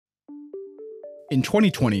In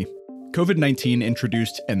 2020, COVID-19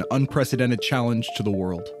 introduced an unprecedented challenge to the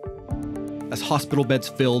world. As hospital beds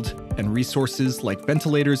filled and resources like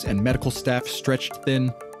ventilators and medical staff stretched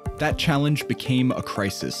thin, that challenge became a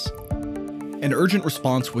crisis. An urgent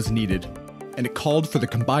response was needed, and it called for the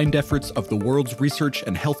combined efforts of the world's research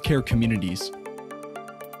and healthcare communities.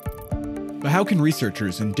 But how can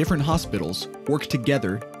researchers in different hospitals work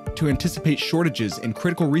together to anticipate shortages in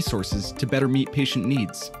critical resources to better meet patient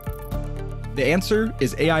needs? The answer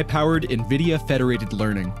is AI-powered NVIDIA Federated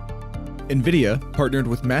Learning. NVIDIA partnered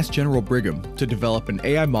with Mass General Brigham to develop an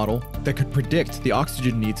AI model that could predict the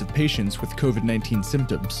oxygen needs of patients with COVID-19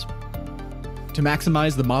 symptoms. To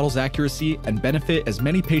maximize the model's accuracy and benefit as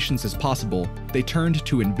many patients as possible, they turned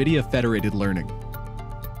to NVIDIA Federated Learning.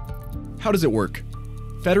 How does it work?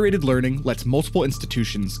 Federated Learning lets multiple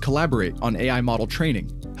institutions collaborate on AI model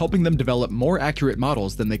training, helping them develop more accurate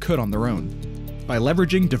models than they could on their own. By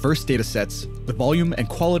leveraging diverse datasets, the volume and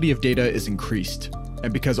quality of data is increased.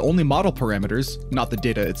 And because only model parameters, not the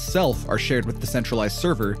data itself, are shared with the centralized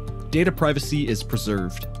server, data privacy is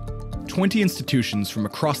preserved. 20 institutions from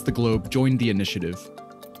across the globe joined the initiative.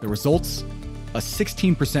 The results? A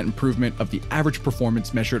 16% improvement of the average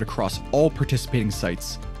performance measured across all participating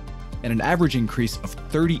sites, and an average increase of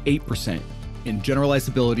 38% in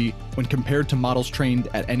generalizability when compared to models trained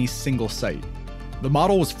at any single site. The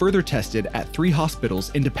model was further tested at 3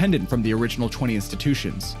 hospitals independent from the original 20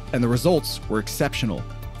 institutions, and the results were exceptional.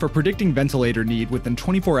 For predicting ventilator need within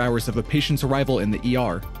 24 hours of a patient's arrival in the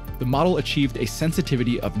ER, the model achieved a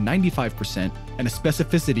sensitivity of 95% and a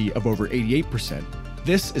specificity of over 88%.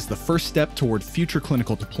 This is the first step toward future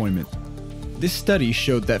clinical deployment. This study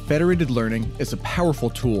showed that federated learning is a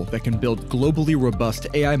powerful tool that can build globally robust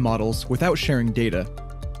AI models without sharing data.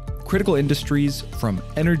 Critical industries, from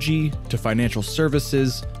energy to financial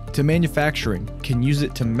services to manufacturing, can use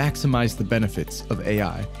it to maximize the benefits of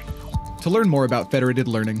AI. To learn more about federated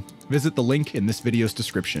learning, visit the link in this video's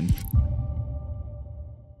description.